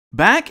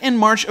Back in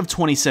March of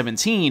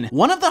 2017,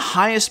 one of the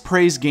highest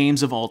praised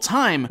games of all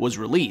time was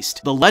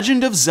released, The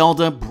Legend of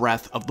Zelda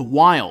Breath of the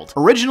Wild.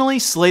 Originally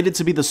slated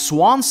to be the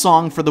swan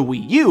song for the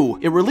Wii U,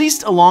 it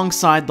released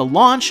alongside the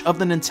launch of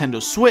the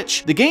Nintendo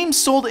Switch. The game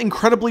sold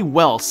incredibly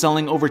well,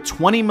 selling over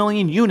 20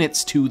 million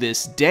units to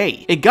this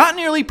day. It got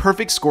nearly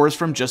perfect scores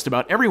from just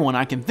about everyone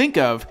I can think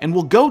of, and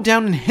will go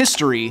down in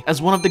history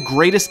as one of the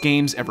greatest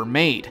games ever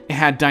made. It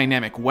had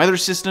dynamic weather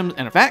systems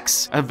and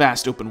effects, a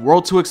vast open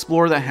world to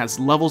explore that has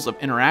levels of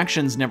interaction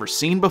never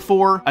seen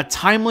before, a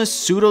timeless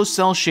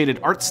pseudo-cel shaded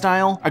art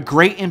style, a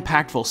great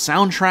impactful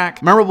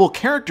soundtrack, memorable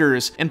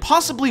characters, and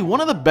possibly one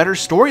of the better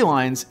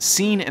storylines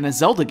seen in a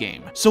Zelda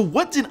game. So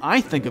what did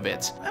I think of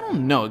it? I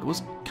don't know, it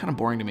was kind of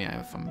boring to me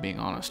if I'm being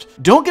honest.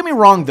 Don't get me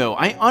wrong though,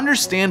 I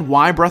understand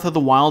why Breath of the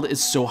Wild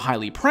is so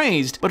highly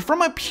praised, but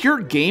from a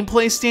pure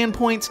gameplay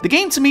standpoint, the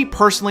game to me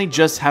personally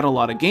just had a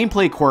lot of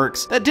gameplay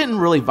quirks that didn't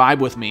really vibe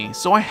with me,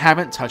 so I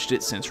haven't touched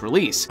it since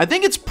release. I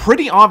think it's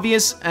pretty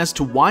obvious as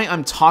to why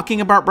I'm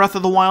talking about Breath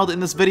of the Wild in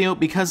this video,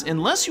 because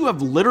unless you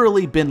have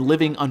literally been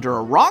living under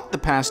a rock the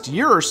past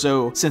year or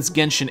so since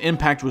Genshin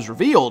Impact was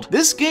revealed,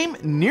 this game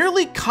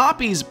nearly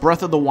copies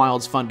Breath of the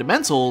Wild's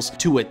fundamentals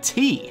to a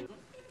T.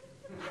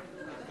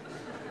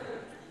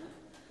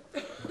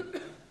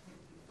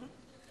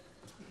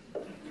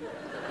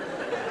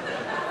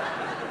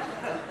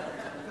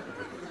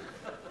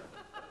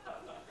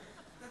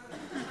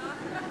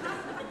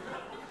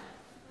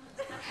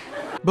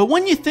 But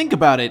when you think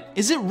about it,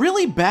 is it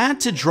really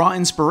bad to draw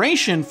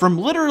inspiration from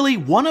literally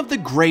one of the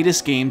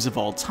greatest games of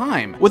all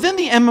time? Within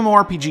the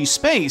MMORPG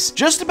space,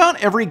 just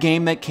about every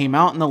game that came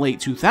out in the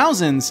late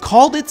 2000s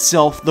called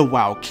itself the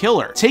WoW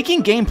killer,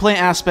 taking gameplay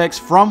aspects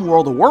from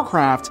World of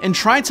Warcraft and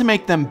tried to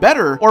make them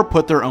better or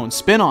put their own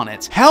spin on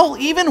it. Hell,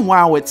 even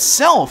WoW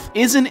itself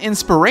is an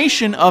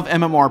inspiration of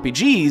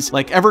MMORPGs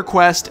like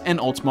EverQuest and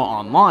Ultima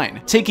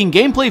Online, taking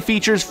gameplay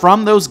features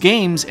from those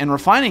games and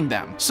refining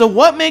them. So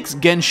what makes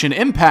Genshin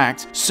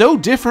Impact so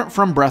different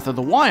from Breath of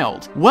the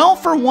Wild? Well,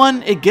 for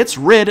one, it gets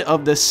rid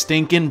of the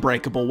stinkin'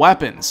 breakable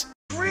weapons.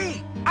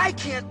 Great! I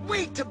can't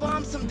wait to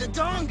bomb some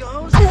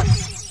Dodongos!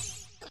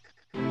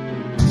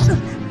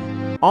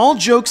 All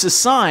jokes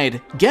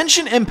aside,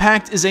 Genshin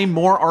Impact is a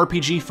more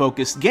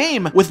RPG-focused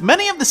game with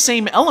many of the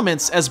same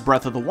elements as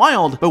Breath of the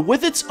Wild, but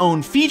with its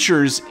own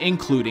features,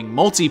 including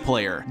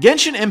multiplayer.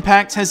 Genshin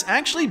Impact has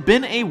actually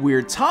been a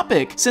weird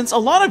topic, since a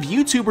lot of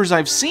YouTubers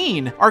I've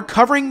seen are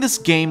covering this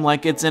game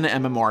like it's an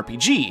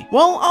MMORPG.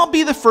 Well, I'll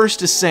be the first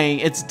to say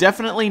it's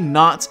definitely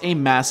not a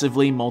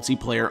massively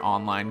multiplayer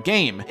online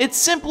game. It's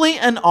simply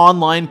an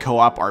online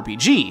co-op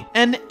RPG,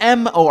 an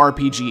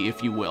MORPG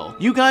if you will.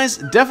 You guys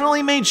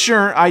definitely made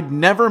sure I'd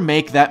never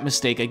make that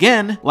mistake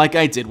again, like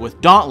I did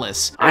with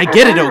Dauntless. I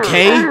get it,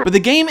 okay? But the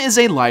game is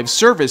a live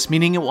service,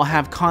 meaning it will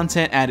have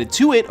content added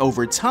to it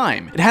over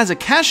time. It has a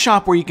cash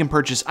shop where you can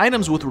purchase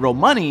items with real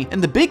money,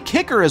 and the big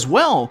kicker as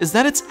well is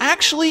that it's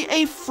actually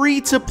a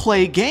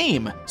free-to-play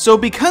game. So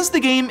because the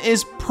game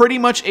is pretty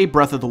much a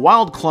Breath of the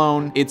Wild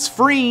clone, it's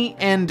free,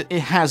 and it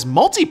has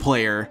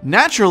multiplayer,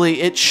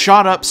 naturally it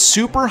shot up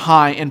super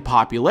high in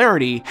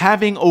popularity,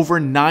 having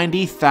over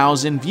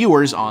 90,000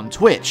 viewers on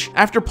Twitch.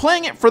 After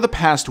playing it for the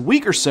past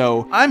week or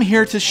so, I'm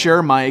here to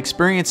share my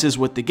experiences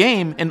with the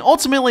game and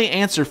ultimately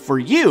answer for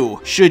you,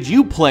 should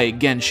you play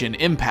Genshin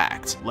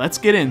Impact? Let's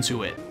get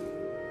into it.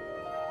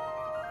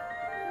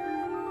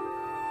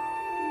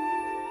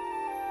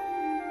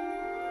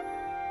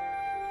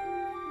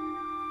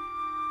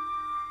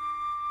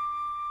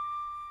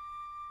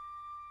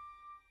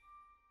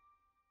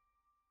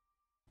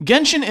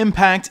 Genshin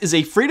Impact is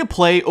a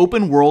free-to-play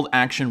open-world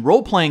action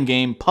role-playing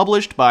game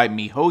published by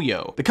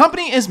miHoYo. The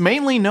company is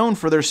mainly known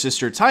for their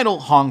sister title,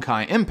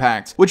 Honkai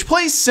Impact, which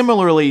plays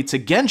similarly to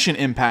Genshin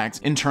Impact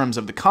in terms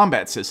of the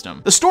combat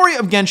system. The story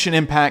of Genshin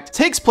Impact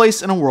takes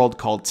place in a world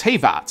called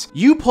Teyvat.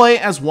 You play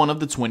as one of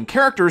the twin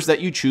characters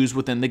that you choose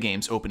within the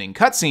game's opening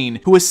cutscene,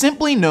 who is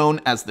simply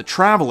known as the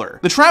Traveler.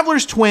 The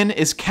Traveler's twin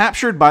is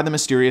captured by the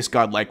mysterious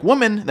godlike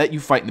woman that you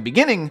fight in the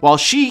beginning, while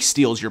she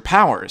steals your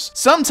powers.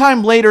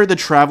 Sometime later, the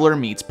Traveler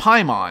meets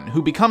Paimon,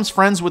 who becomes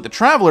friends with the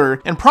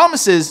Traveler and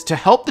promises to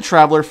help the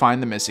Traveler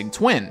find the missing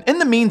twin. In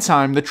the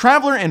meantime, the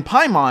Traveler and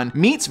Paimon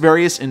meets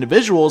various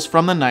individuals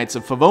from the Knights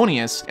of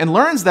Favonius and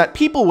learns that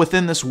people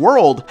within this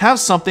world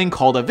have something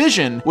called a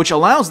vision, which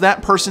allows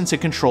that person to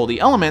control the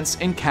elements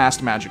and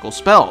cast magical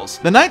spells.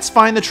 The Knights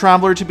find the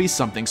Traveler to be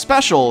something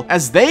special,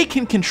 as they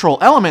can control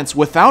elements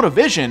without a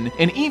vision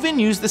and even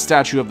use the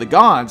Statue of the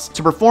Gods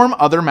to perform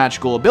other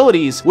magical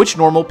abilities which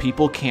normal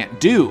people can't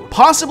do,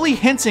 possibly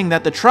hinting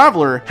that the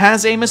Traveler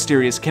has a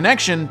mysterious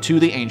connection to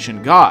the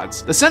ancient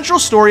gods. The central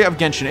story of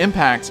Genshin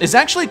Impact is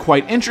actually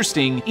quite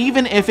interesting,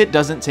 even if it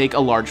doesn't take a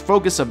large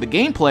focus of the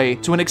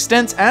gameplay to an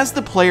extent, as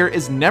the player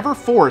is never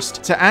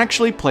forced to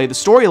actually play the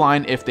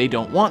storyline if they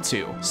don't want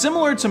to.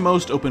 Similar to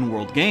most open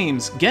world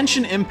games,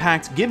 Genshin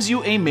Impact gives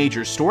you a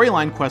major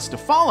storyline quest to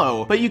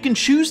follow, but you can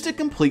choose to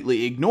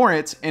completely ignore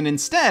it and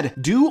instead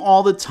do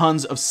all the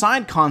tons of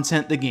side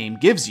content the game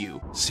gives you.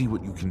 See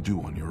what you can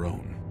do on your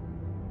own.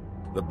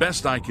 The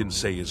best I can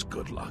say is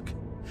good luck.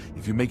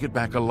 If you make it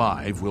back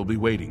alive, we'll be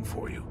waiting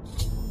for you.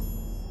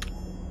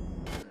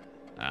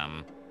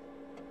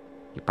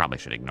 You probably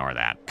should ignore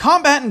that.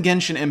 Combat in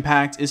Genshin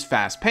Impact is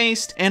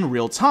fast-paced and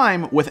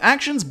real-time, with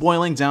actions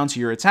boiling down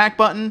to your attack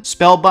button,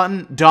 spell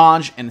button,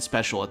 dodge, and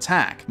special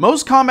attack.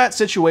 Most combat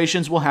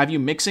situations will have you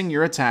mixing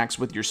your attacks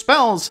with your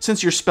spells,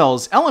 since your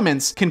spells'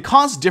 elements can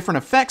cause different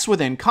effects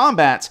within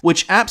combat,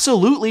 which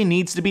absolutely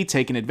needs to be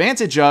taken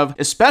advantage of,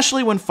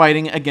 especially when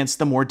fighting against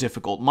the more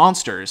difficult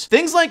monsters.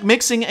 Things like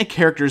mixing a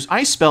character's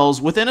ice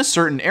spells within a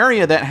certain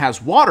area that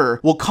has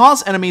water will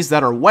cause enemies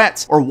that are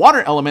wet or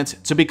water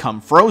element to become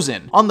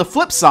frozen. On the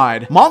flip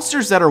side,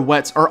 monsters that are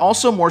wet are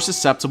also more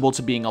susceptible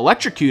to being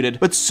electrocuted,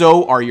 but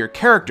so are your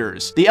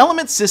characters. The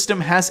element system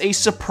has a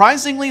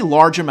surprisingly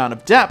large amount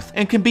of depth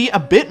and can be a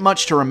bit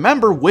much to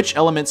remember which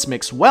elements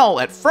mix well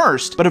at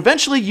first, but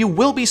eventually you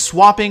will be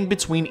swapping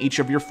between each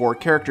of your 4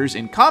 characters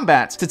in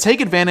combat to take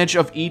advantage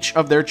of each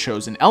of their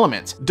chosen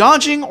element.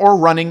 Dodging or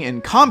running in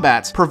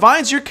combat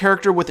provides your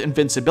character with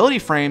invincibility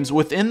frames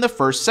within the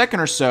first second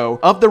or so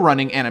of the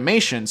running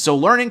animation, so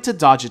learning to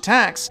dodge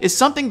attacks is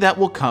something that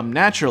will come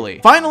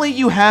naturally. Finally,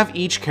 you have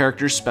each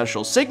character's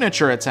special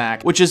signature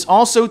attack, which is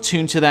also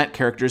tuned to that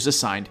character's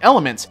assigned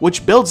element,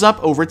 which builds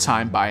up over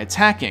time by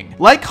attacking.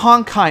 Like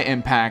Honkai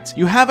Impact,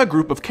 you have a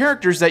group of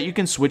characters that you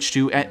can switch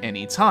to at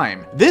any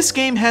time. This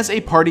game has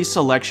a party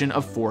selection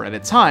of 4 at a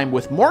time,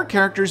 with more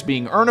characters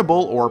being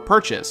earnable or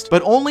purchased,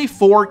 but only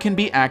 4 can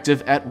be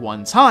active at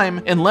one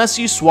time unless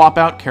you swap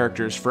out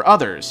characters for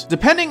others.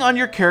 Depending on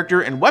your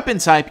character and weapon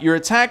type, your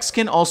attacks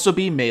can also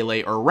be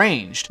melee or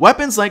ranged.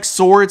 Weapons like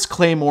swords,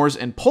 claymores,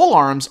 and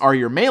polearms are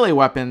your melee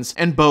weapons,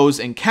 and bows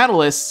and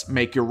catalysts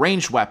make your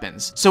ranged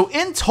weapons. So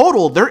in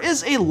total, there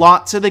is a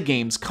lot to the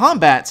game's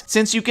combat,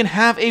 since you can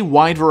have a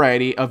wide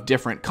variety of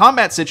different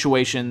combat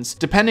situations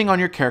depending on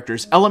your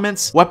character's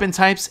elements, weapon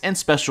types, and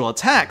special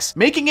attacks,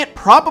 making it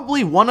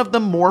probably one of the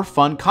more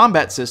fun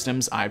combat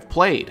systems I've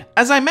played.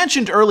 As I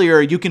mentioned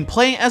earlier, you can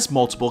play as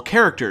multiple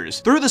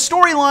characters. Through the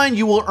storyline,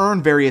 you will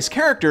earn various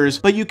characters,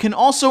 but you can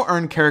also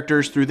earn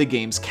characters through the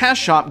game's cash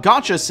shop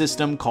gacha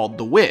system called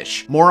the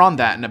Wish. More on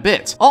that in a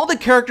bit. All the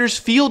characters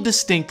feel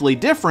distinctly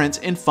different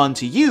and fun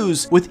to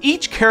use, with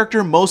each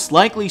character most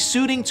likely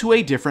suiting to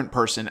a different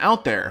person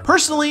out there.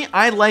 Personally,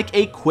 I like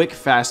a quick,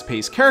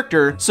 fast-paced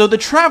character, so the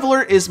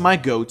Traveler is my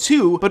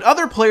go-to, but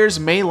other players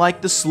may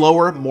like the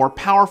slower, more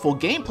powerful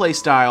gameplay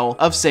style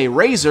of, say,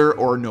 Razor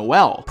or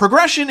Noelle.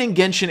 Progression in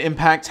Genshin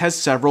Impact has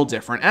several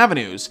different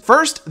avenues.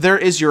 First, there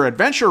is your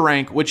adventure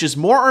rank, which is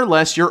more or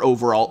less your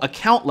overall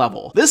account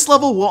level. This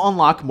level will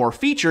unlock more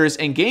features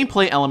and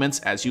gameplay elements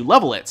as you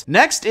level it.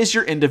 Next is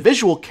your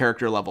individual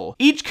character level.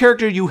 Each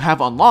character you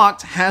have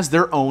unlocked has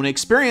their own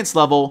experience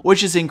level,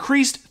 which is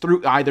increased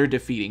through either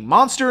defeating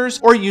monsters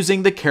or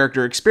using the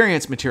character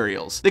experience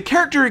materials. The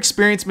character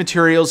experience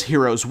materials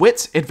Hero's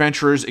Wit,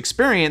 Adventurer's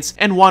Experience,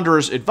 and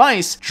Wanderer's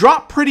Advice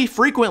drop pretty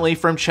frequently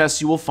from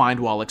chests you will find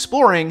while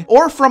exploring,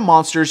 or from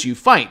monsters you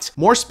fight,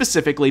 more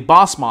specifically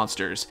boss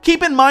monsters.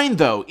 Keep in mind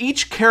though,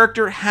 each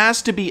character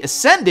has to be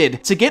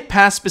ascended to get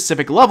past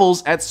specific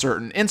levels at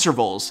certain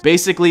intervals,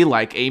 basically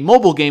like a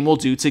mobile game will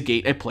do to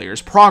gate a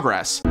player's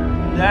progress.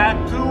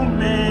 That too,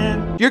 man.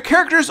 Your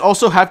characters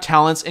also have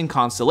talents and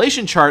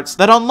constellation charts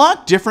that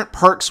unlock different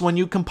perks when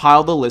you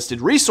compile the listed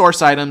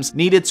resource items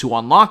needed to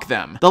unlock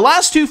them. The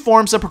last 2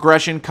 forms of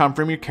progression come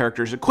from your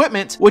character's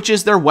equipment, which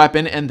is their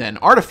weapon and then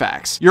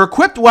artifacts. Your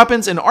equipped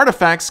weapons and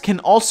artifacts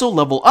can also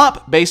level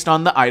up based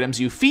on the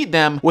items you feed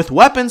them, with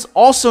weapons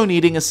also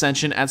needing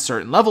ascension at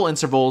certain level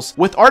intervals,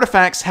 with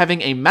artifacts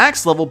having a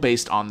max level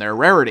based on their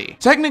rarity.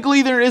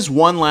 Technically, there is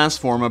one last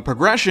form of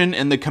progression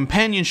in the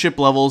companionship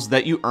levels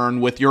that you earn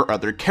with your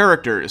other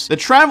characters. The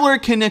Traveler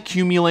can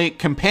accumulate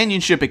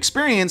companionship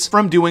experience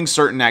from doing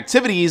certain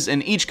activities,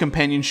 and each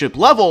companionship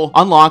level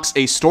unlocks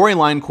a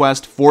storyline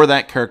quest for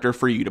that character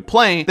for you to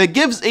play that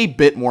gives a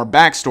bit more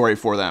backstory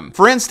for them.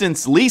 For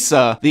instance,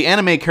 Lisa, the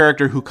anime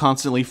character who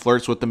constantly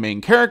flirts with the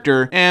main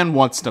character and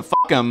wants to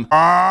fuck him.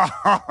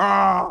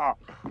 Oh,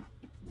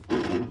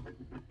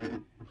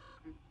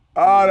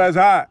 that's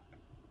hot.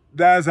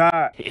 That's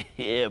hot.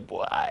 Yeah,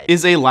 boy.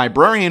 Is a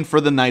librarian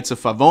for the Knights of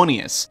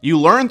Favonius. You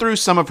learn through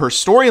some of her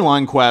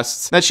storyline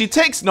quests that she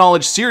takes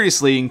knowledge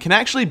seriously and can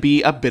actually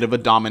be a bit of a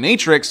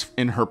dominatrix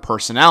in her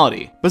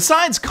personality.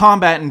 Besides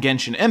combat in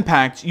Genshin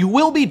Impact, you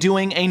will be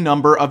doing a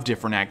number of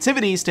different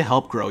activities to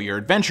help grow your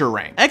adventure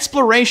rank.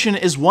 Exploration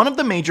is one of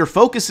the major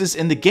focuses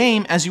in the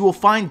game, as you will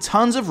find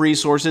tons of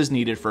resources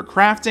needed for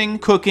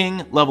crafting,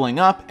 cooking, leveling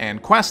up,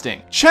 and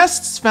questing.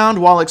 Chests found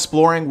while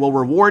exploring will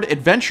reward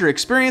adventure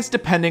experience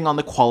depending on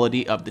the quality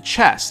of the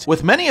chest,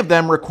 with many of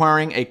them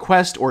requiring a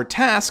quest or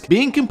task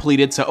being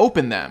completed to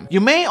open them. You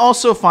may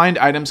also find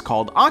items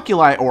called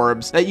oculi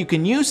orbs that you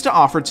can use to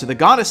offer to the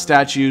goddess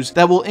statues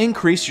that will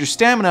increase your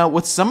stamina,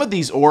 with some of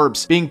these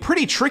orbs being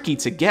pretty tricky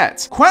to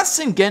get. Quests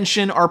in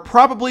Genshin are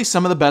probably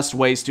some of the best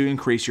ways to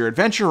increase your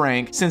adventure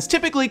rank, since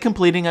typically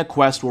completing a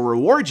quest will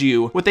reward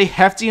you with a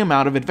hefty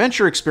amount of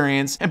adventure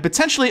experience and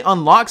potentially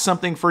unlock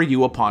something for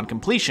you upon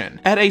completion.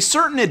 At a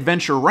certain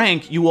adventure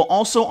rank, you will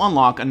also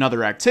unlock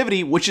another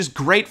activity which is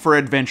great great for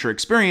adventure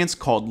experience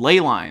called ley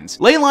lines.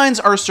 Ley lines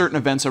are certain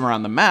events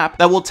around the map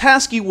that will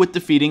task you with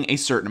defeating a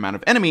certain amount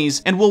of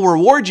enemies and will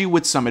reward you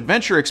with some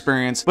adventure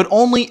experience, but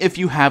only if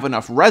you have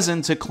enough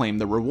resin to claim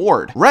the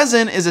reward.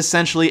 Resin is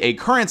essentially a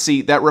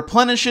currency that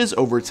replenishes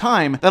over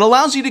time that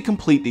allows you to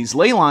complete these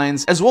ley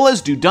lines as well as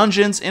do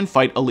dungeons and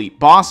fight elite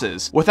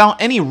bosses.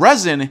 Without any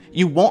resin,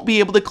 you won't be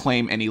able to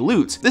claim any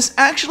loot. This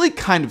actually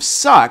kind of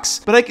sucks,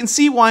 but I can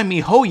see why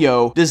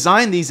miHoYo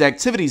designed these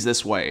activities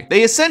this way.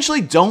 They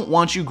essentially don't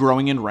want you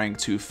growing in rank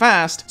too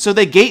fast, so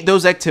they gate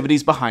those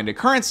activities behind a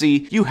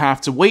currency you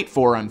have to wait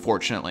for,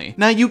 unfortunately.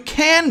 Now, you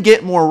can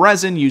get more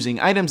resin using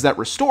items that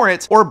restore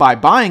it, or by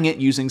buying it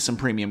using some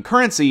premium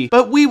currency,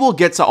 but we will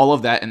get to all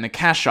of that in the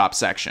cash shop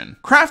section.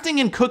 Crafting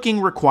and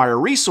cooking require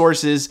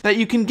resources that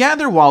you can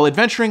gather while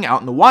adventuring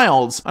out in the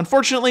wilds.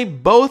 Unfortunately,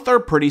 both are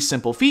pretty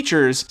simple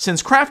features,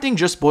 since crafting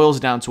just boils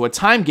down to a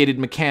time-gated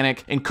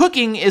mechanic, and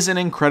cooking is an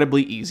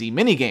incredibly easy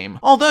minigame.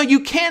 Although you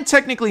can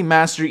technically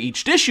master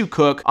each dish you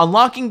cook,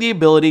 unlocking the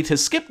ability to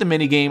skip the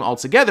minigame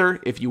altogether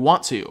if you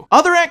want to.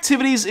 Other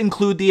activities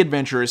include the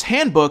Adventurer's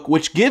Handbook,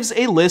 which gives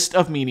a list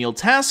of menial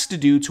tasks to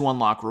do to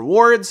unlock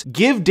rewards,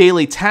 give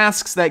daily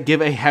tasks that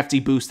give a hefty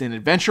boost in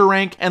adventure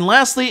rank, and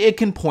lastly, it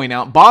can point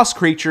out boss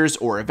creatures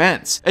or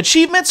events.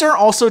 Achievements are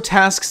also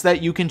tasks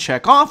that you can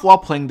check off while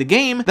playing the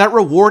game that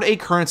reward a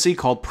currency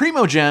called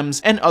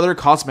Primogems and other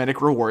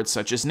cosmetic rewards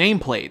such as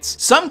nameplates.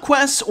 Some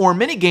quests or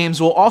minigames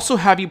will also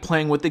have you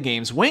playing with the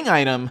game's wing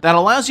item that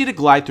allows you to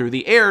glide through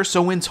the air,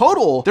 so in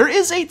total, there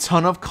is a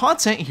ton of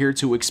content here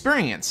to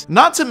experience.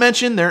 Not to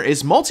mention, there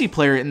is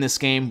multiplayer in this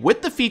game,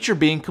 with the feature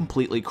being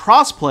completely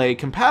cross-play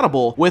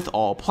compatible with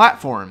all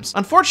platforms.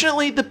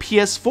 Unfortunately, the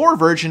PS4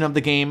 version of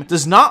the game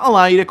does not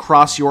allow you to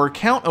cross your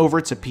account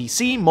over to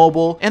PC,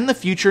 mobile, and the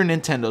future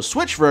Nintendo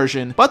Switch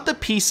version, but the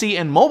PC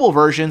and mobile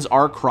versions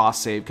are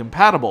cross-save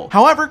compatible.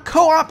 However,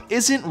 co-op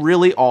isn't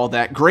really all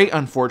that great,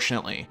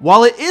 unfortunately.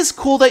 While it is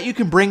cool that you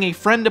can bring a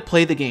friend to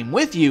play the game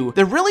with you,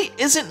 there really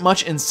isn't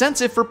much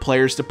incentive for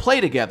players to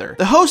play together.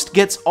 The host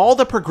gets all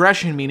the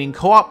progression, meaning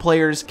co-op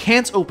players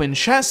can't open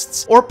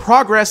chests or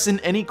progress in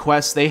any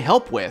quests they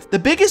help with. The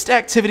biggest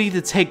activity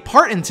to take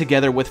part in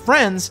together with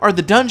friends are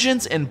the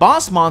dungeons and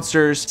boss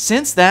monsters,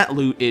 since that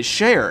loot is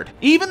shared.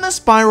 Even the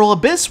Spiral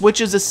Abyss,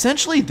 which is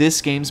essentially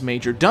this game's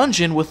major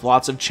dungeon with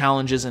lots of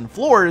challenges and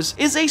floors,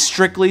 is a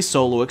strictly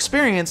solo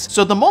experience,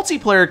 so the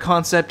multiplayer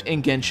concept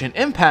in Genshin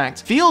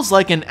Impact feels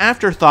like an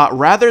afterthought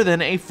rather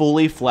than a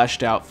fully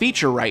fleshed out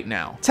feature right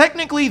now.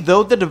 Technically,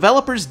 though, the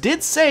developers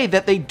did say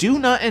that they do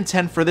not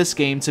intend for this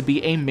game to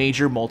be a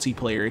major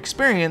multiplayer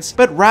experience,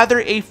 but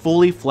rather a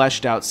fully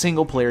fleshed out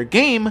single player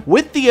game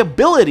with the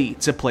ability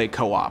to play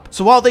co-op.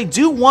 So while they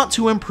do want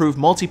to improve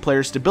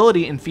multiplayer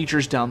stability and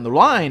features down the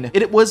line,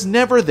 it was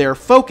never their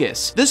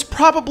focus. This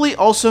probably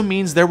also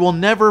means there will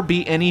never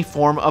be any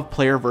form of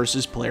player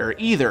versus player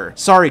either.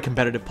 Sorry,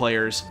 competitive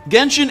players.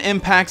 Genshin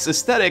Impact's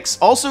aesthetics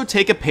also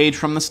take a page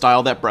from the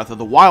style that Breath of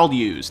the Wild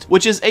used,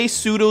 which is a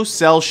pseudo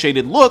cel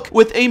shaded look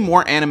with a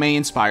more anime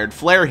inspired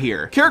flair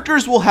here.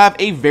 Characters will have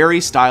a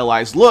very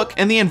stylized look,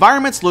 and the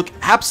environments look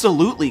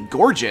absolutely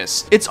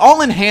gorgeous. It's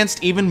all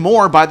enhanced even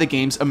more by the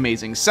game's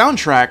amazing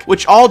soundtrack,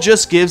 which all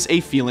just gives a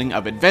feeling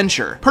of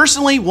adventure.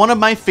 Personally, one of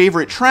my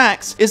favorite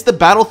tracks is the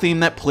battle theme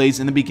that plays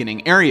in the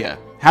beginning area.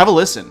 Have a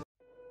listen.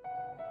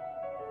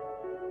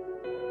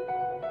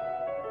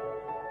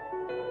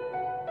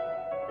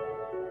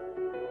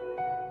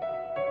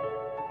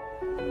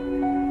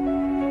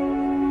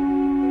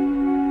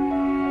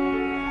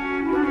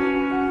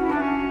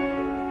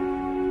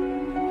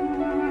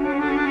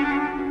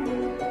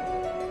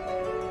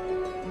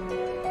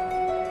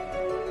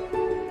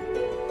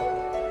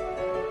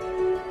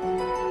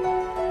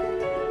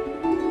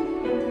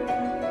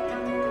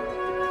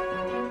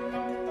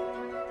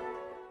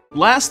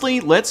 Lastly,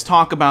 let's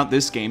talk about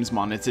this game's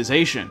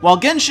monetization. While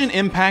Genshin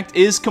Impact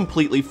is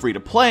completely free to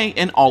play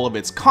in all of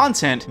its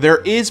content,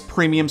 there is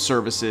premium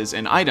services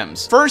and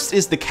items. First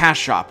is the cash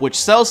shop, which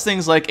sells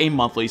things like a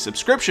monthly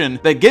subscription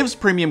that gives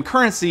premium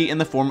currency in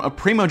the form of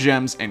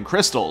Primogems and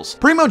crystals.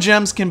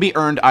 Primogems can be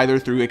earned either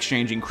through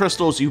exchanging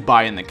crystals you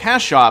buy in the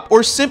cash shop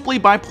or simply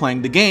by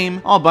playing the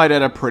game, albeit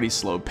at a pretty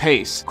slow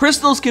pace.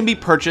 Crystals can be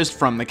purchased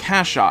from the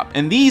cash shop,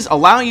 and these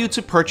allow you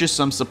to purchase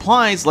some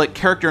supplies like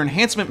character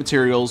enhancement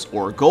materials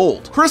or gold.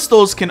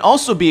 Crystals can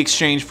also be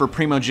exchanged for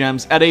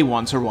Primogems at a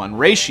 1-to-1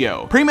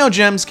 ratio.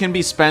 Primogems can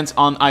be spent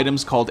on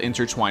items called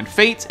Intertwined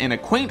Fate and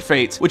Acquaint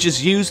Fate, which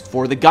is used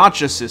for the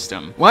gacha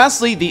system.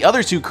 Lastly, the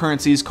other two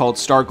currencies called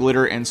Star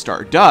Glitter and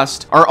Star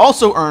Dust are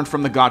also earned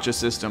from the gacha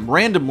system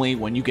randomly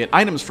when you get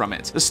items from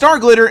it. The Star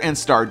Glitter and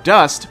Star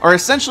Dust are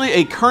essentially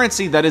a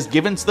currency that is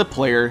given to the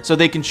player so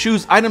they can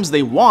choose items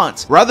they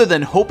want rather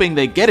than hoping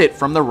they get it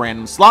from the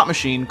random slot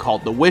machine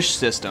called the Wish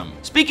system.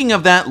 Speaking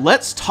of that,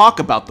 let's talk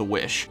about the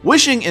Wish.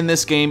 Wishing in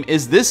this game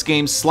is this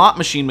game's slot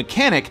machine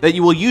mechanic that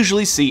you will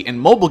usually see in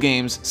mobile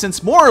games,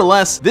 since more or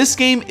less this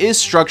game is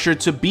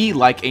structured to be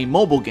like a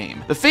mobile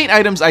game. The fate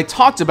items I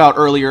talked about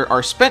earlier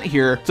are spent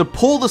here to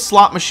pull the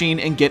slot machine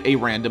and get a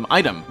random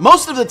item.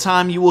 Most of the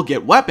time you will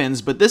get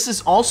weapons, but this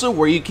is also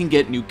where you can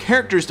get new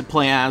characters to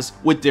play as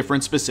with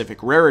different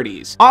specific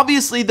rarities.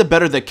 Obviously, the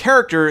better the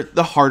character,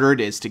 the harder it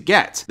is to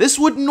get. This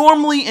would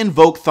normally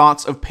invoke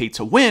thoughts of pay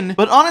to win,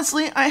 but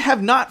honestly, I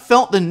have not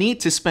felt the need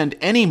to spend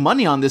any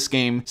money on this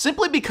game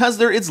simply because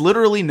there is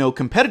literally no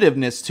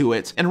competitiveness to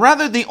it, and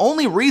rather the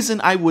only reason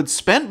I would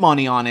spend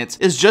money on it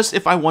is just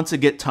if I want to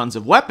get tons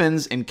of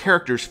weapons and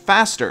characters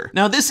faster.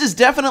 Now, this is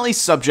definitely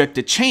subject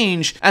to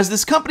change, as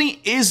this company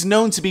is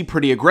known to be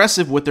pretty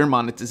aggressive with their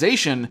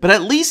monetization, but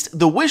at least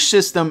the wish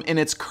system in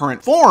its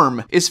current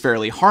form is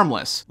fairly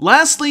harmless.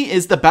 Lastly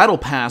is the Battle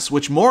Pass,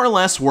 which more or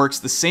less works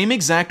the same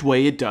exact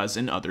way it does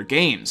in other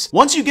games.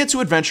 Once you get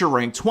to Adventure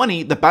Rank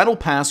 20, the Battle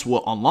Pass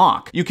will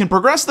unlock. You can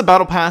progress the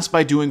Battle Pass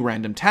by doing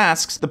random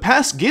tasks the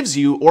pass gives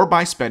you, or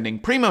by spending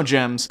Primo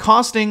Gems,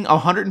 costing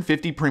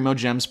 150 Primo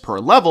Gems per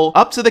level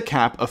up to the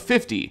cap of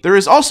 50. There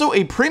is also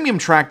a premium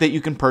track that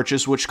you can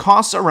purchase which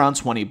costs around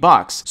 20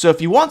 bucks. So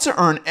if you want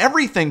to earn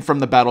everything from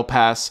the Battle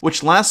Pass,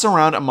 which lasts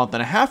around a month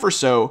and a half or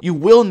so, you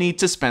will need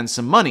to spend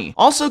some money.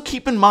 Also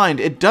keep in mind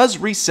it does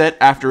reset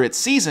after its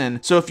season,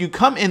 so if you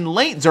come in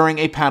late during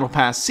a Battle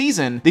Pass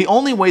season, the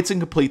only way to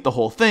complete the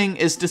whole thing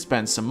is to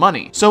spend some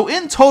money. So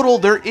in total,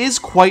 there is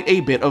quite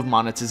a bit of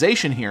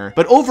monetization here,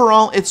 but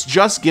overall it's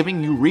just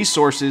giving you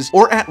resources,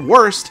 or at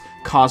worst,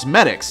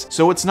 cosmetics,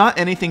 so it's not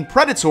anything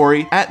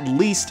predatory, at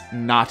least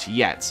not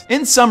yet.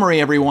 In summary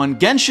everyone,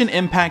 Genshin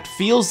Impact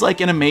feels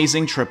like an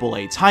amazing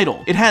AAA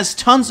title. It has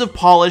tons of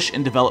polish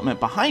and development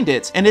behind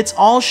it, and it's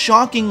all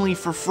shockingly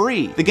for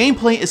free. The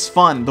gameplay is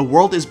fun, the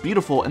world is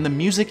beautiful, and the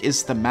music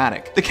is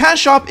thematic. The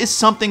cash shop is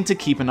something to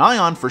keep an eye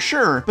on for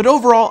sure, but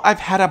overall I've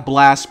had a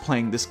blast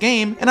playing this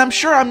game, and I'm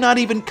sure I'm not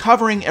even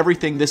covering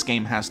everything this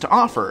game has to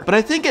offer, but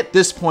I think at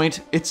this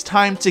point it's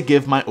time to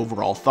give my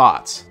overall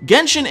thoughts.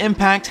 Genshin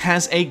Impact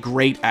has a great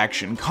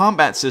action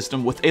combat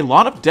system with a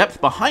lot of depth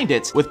behind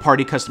it, with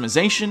party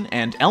customization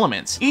and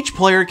elements. Each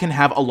player can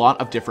have a lot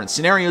of different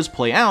scenarios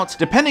play out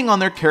depending on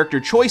their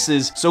character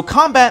choices, so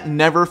combat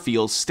never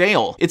feels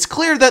stale. It's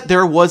clear that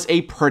there was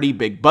a pretty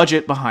big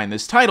budget behind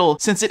this title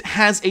since it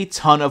has a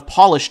ton of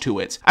polish to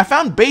it. I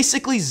found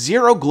basically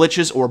zero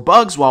glitches or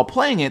bugs while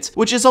playing it,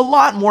 which is a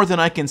lot more than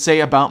I can say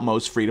about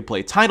most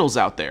free-to-play titles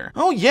out there.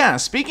 Oh yeah,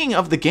 speaking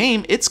of the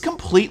game, it's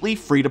completely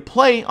free to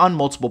play on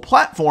multiple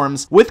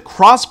platforms with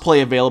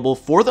cross-play available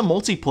for the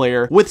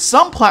multiplayer, with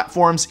some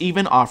platforms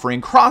even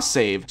offering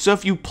cross-save. So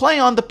if you play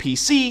on the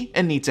PC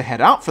and need to head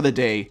out for the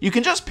day, you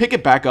can just pick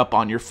it back up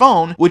on your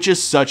phone, which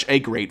is such a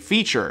great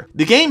feature.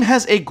 The game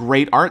has a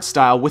great art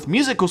style with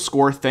musical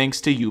score thanks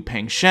to Yu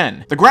Peng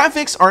Shen. The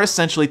graphics are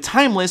essentially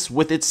timeless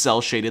with its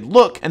cel-shaded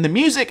look, and the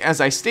music,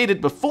 as I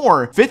stated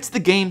before, fits the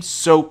game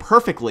so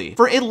perfectly.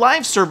 For a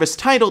live service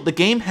title, the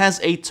game has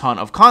a ton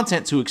of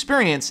content to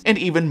experience, and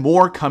even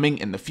more coming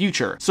in the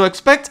future. So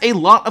expect a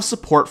lot of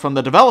support from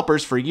the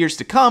developers for years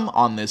to come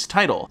on this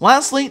title.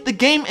 Lastly, the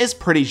game is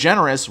pretty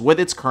generous with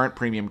its current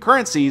premium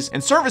currencies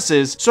and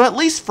services, so at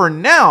least for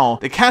now,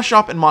 the cash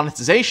shop and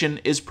monetization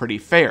is pretty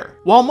fair.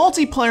 While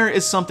multiplayer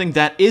is something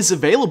that is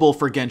available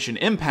for Genshin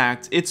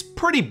Impact, it's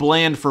pretty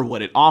bland for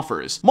what it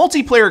offers.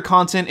 Multiplayer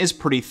content is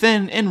pretty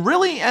thin, and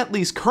really, at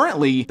least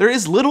currently, there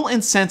is little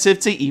incentive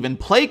to even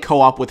play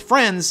co-op with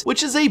friends,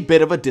 which is a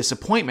bit of a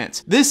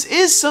disappointment. This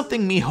is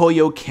something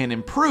miHoYo can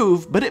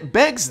improve, but it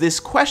begs this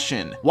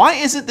question: why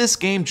isn't this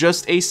game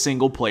just a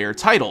single player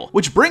title?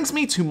 Which brings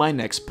me to my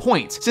next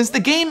point. Since the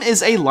game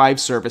is a live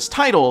service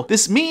title,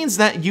 this means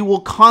that you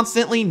will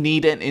constantly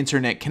need an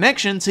internet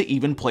connection to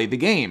even play the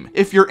game.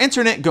 If your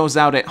internet goes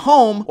out at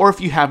home, or if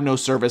you have no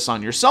service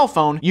on your cell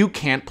phone, you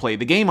can't play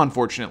the game,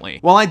 unfortunately.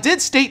 While I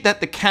did state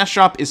that the cash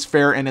shop is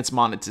fair in its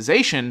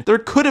monetization, there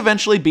could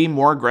eventually be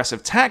more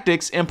aggressive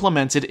tactics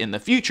implemented in the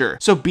future,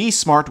 so be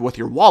smart with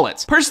your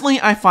wallet. Personally,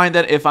 I find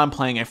that if I'm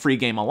playing a free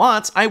game a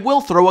lot, I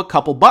will throw a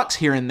couple bucks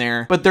here and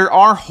there, but there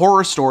are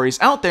horror stories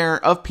out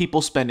there of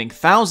people spending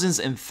thousands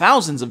and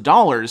thousands of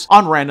dollars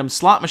on random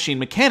slot machine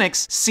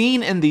mechanics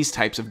seen in these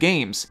types of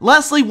games.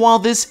 Lastly, while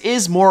this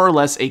is more or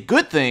less a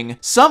good thing,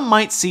 some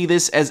might see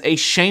this as a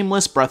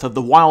shameless Breath of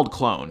the Wild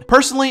clone.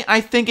 Personally,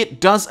 I think it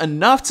does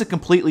enough to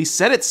completely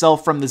set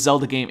itself from the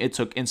Zelda game it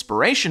took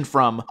inspiration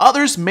from.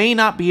 Others may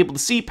not be able to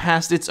see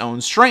past its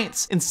own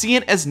strengths and see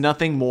it as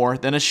nothing more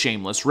than a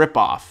shameless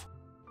ripoff.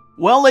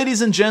 Well,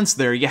 ladies and gents,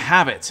 there you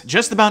have it.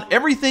 Just about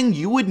everything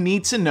you would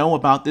need to know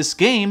about this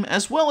game,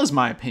 as well as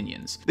my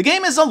opinions. The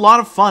game is a lot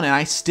of fun, and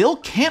I still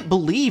can't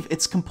believe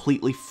it's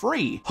completely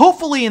free.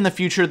 Hopefully in the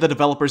future the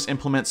developers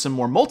implement some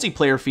more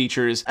multiplayer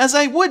features, as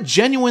I would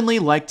genuinely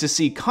like to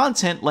see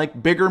content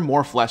like bigger,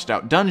 more fleshed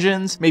out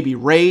dungeons, maybe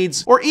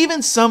raids, or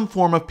even some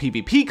form of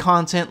PvP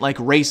content like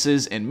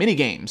races and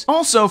minigames.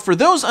 Also, for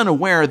those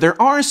unaware,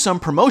 there are some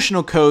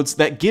promotional codes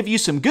that give you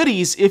some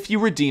goodies if you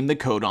redeem the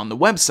code on the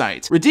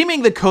website.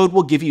 Redeeming the code code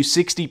will give you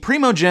 60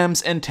 Primo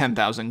Gems and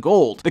 10,000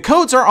 gold. The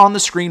codes are on the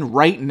screen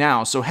right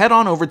now, so head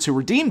on over to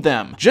redeem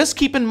them. Just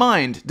keep in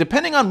mind,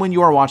 depending on when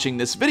you are watching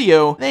this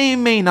video, they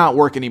may not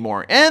work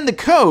anymore, and the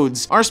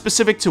codes are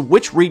specific to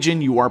which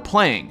region you are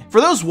playing. For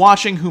those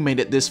watching who made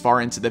it this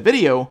far into the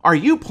video, are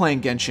you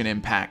playing Genshin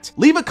Impact?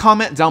 Leave a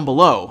comment down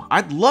below.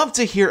 I'd love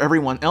to hear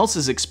everyone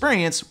else's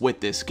experience with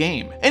this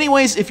game.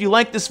 Anyways, if you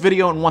like this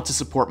video and want to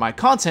support my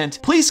content,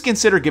 please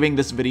consider giving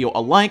this video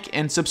a like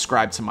and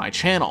subscribe to my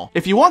channel.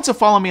 If you want to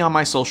follow me on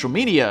my social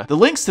media, the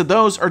links to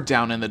those are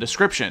down in the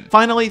description.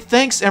 Finally,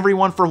 thanks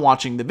everyone for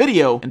watching the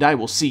video, and I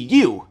will see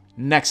you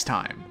next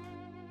time.